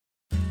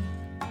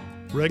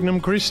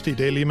Regnum Christi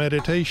Daily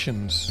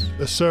Meditations,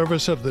 the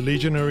service of the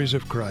Legionaries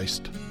of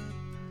Christ.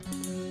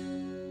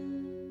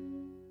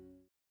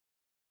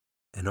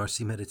 An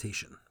RC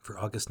Meditation for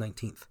August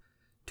 19th,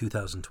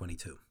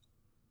 2022.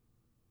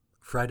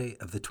 Friday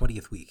of the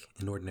 20th week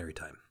in Ordinary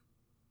Time.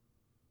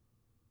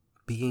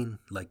 Being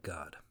like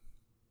God.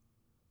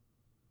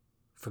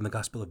 From the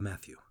Gospel of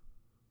Matthew,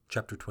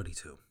 chapter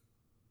 22.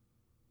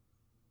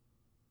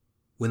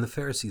 When the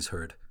Pharisees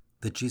heard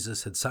that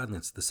Jesus had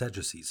silenced the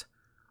Sadducees,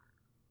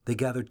 they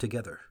gathered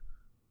together,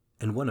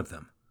 and one of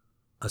them,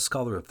 a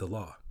scholar of the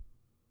law,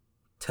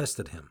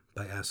 tested him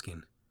by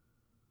asking,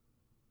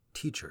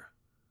 "Teacher,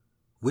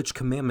 which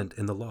commandment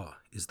in the law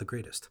is the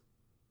greatest?"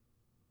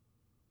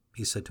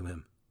 He said to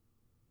him,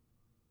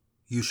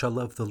 "You shall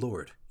love the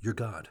Lord, your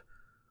God,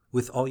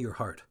 with all your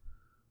heart,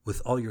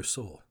 with all your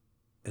soul,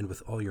 and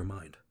with all your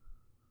mind.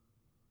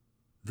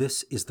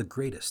 This is the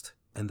greatest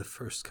and the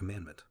first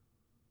commandment.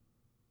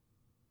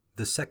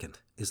 The second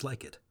is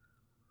like it.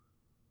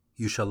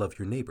 You shall love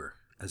your neighbor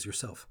as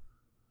yourself.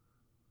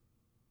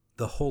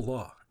 The whole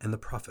law and the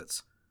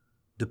prophets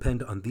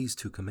depend on these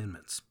two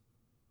commandments."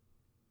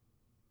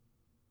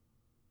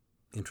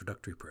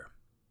 Introductory Prayer.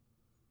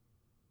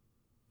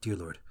 Dear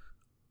Lord,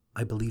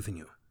 I believe in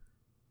you,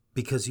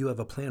 because you have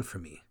a plan for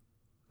me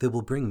that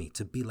will bring me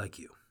to be like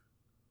you.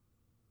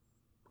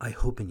 I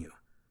hope in you,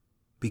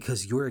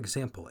 because your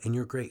example and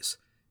your grace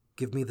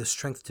give me the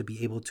strength to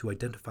be able to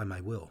identify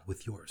my will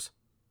with yours.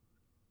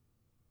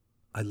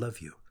 I love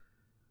you,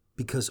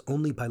 because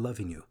only by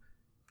loving you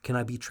can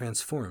I be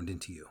transformed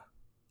into you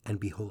and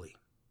be holy.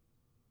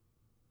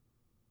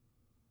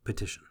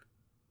 Petition.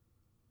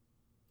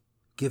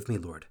 Give me,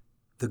 Lord,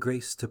 the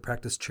grace to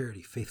practice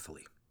charity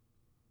faithfully.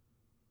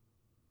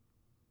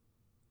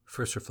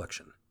 First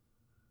reflection.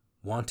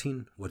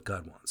 Wanting what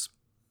God wants.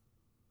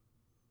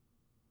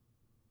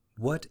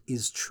 What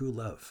is true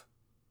love?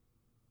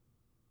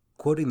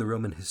 Quoting the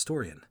Roman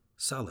historian,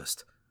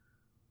 Sallust,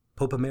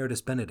 Pope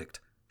Emeritus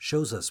Benedict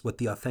shows us what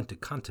the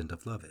authentic content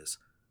of love is.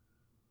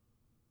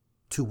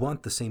 To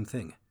want the same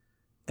thing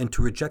and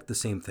to reject the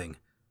same thing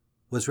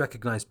was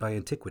recognized by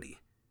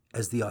antiquity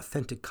as the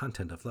authentic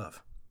content of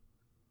love.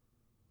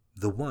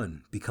 The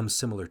one becomes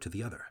similar to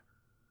the other,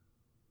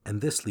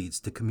 and this leads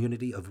to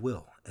community of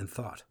will and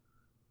thought.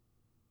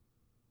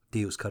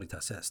 Deus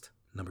Caritas Est,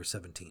 number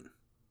 17.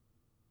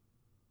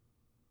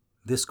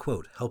 This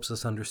quote helps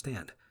us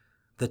understand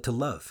that to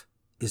love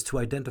is to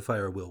identify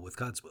our will with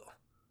God's will.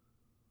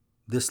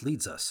 This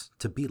leads us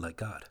to be like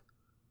God.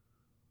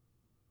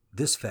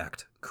 This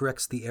fact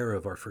corrects the error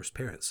of our first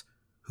parents,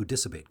 who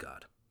disobeyed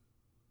God.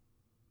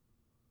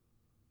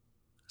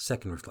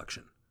 Second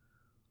reflection.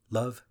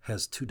 Love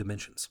has two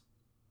dimensions.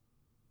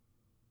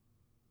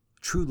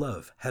 True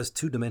love has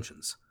two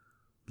dimensions,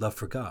 love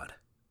for God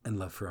and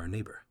love for our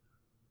neighbor.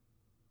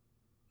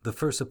 The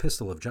first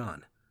epistle of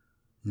John,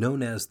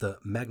 known as the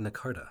Magna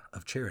Carta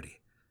of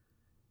Charity,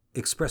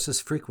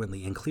 expresses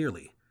frequently and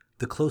clearly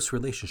the close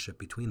relationship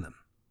between them.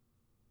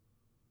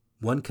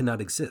 One cannot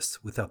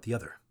exist without the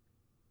other.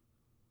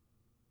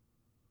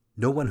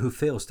 No one who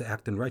fails to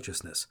act in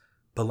righteousness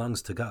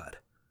belongs to God,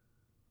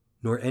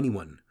 nor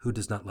anyone who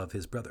does not love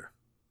his brother.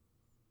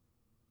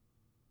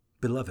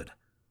 Beloved,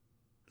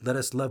 let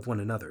us love one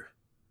another,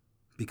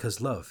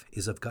 because love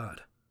is of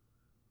God.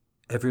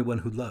 Everyone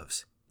who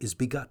loves is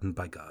begotten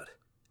by God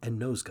and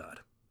knows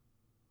God.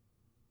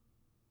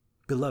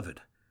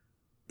 Beloved,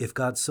 if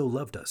God so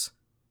loved us,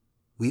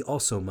 we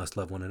also must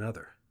love one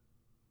another.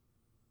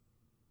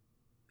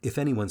 If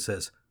anyone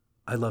says,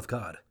 "I love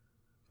God,"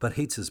 but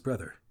hates his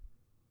brother,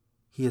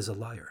 he is a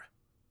liar.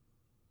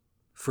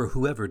 For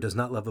whoever does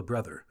not love a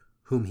brother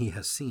whom he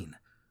has seen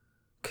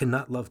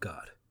cannot love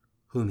God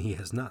whom he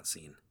has not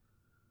seen.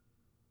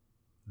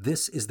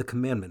 This is the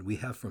commandment we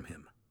have from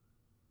him.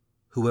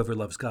 Whoever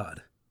loves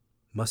God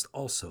must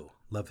also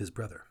love his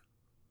brother.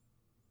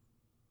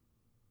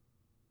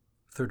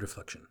 Third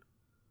reflection.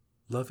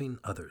 Loving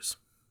others.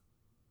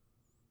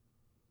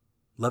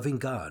 Loving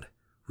God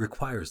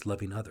requires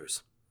loving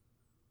others.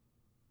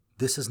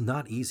 This is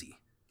not easy,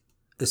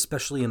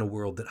 especially in a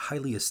world that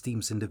highly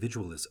esteems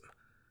individualism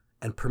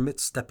and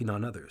permits stepping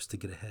on others to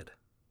get ahead.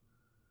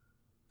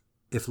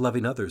 If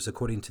loving others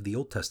according to the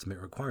Old Testament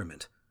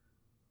requirement,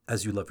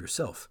 "as you love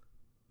yourself,"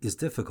 is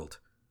difficult,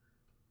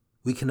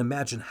 we can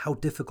imagine how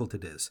difficult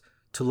it is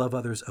to love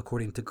others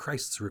according to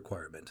Christ's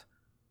requirement,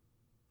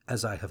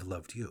 "as I have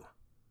loved you,"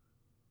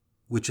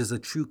 which is a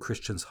true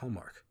Christian's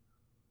hallmark.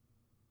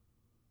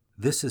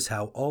 This is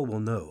how all will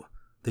know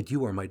that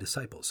you are my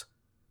disciples,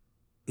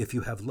 if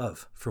you have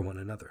love for one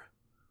another.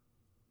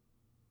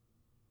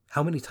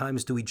 How many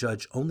times do we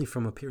judge only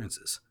from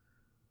appearances,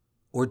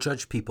 or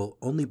judge people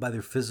only by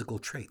their physical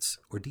traits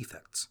or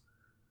defects?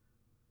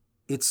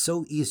 It's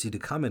so easy to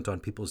comment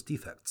on people's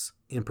defects,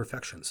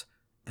 imperfections,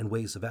 and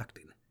ways of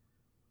acting.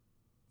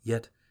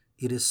 Yet,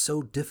 it is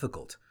so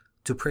difficult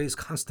to praise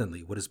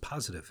constantly what is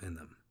positive in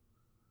them.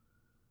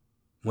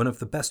 One of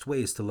the best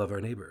ways to love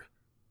our neighbor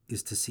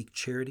is to seek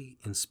charity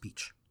in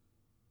speech.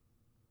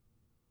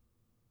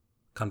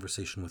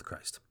 Conversation with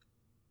Christ.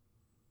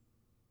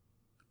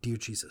 Dear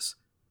Jesus,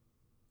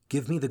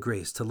 give me the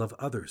grace to love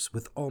others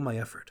with all my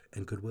effort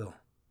and goodwill.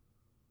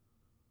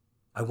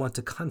 I want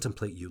to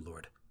contemplate you,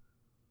 Lord,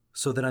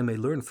 so that I may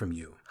learn from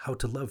you how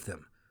to love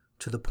them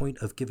to the point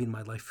of giving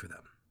my life for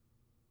them.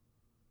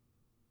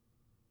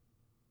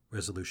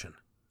 Resolution.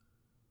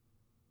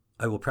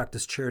 I will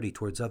practice charity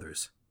towards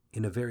others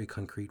in a very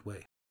concrete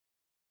way.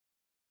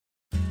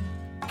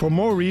 For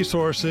more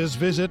resources,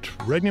 visit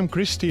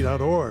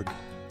regnumchristi.org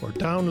or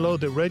download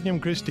the Regnum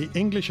Christi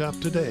English app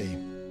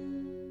today.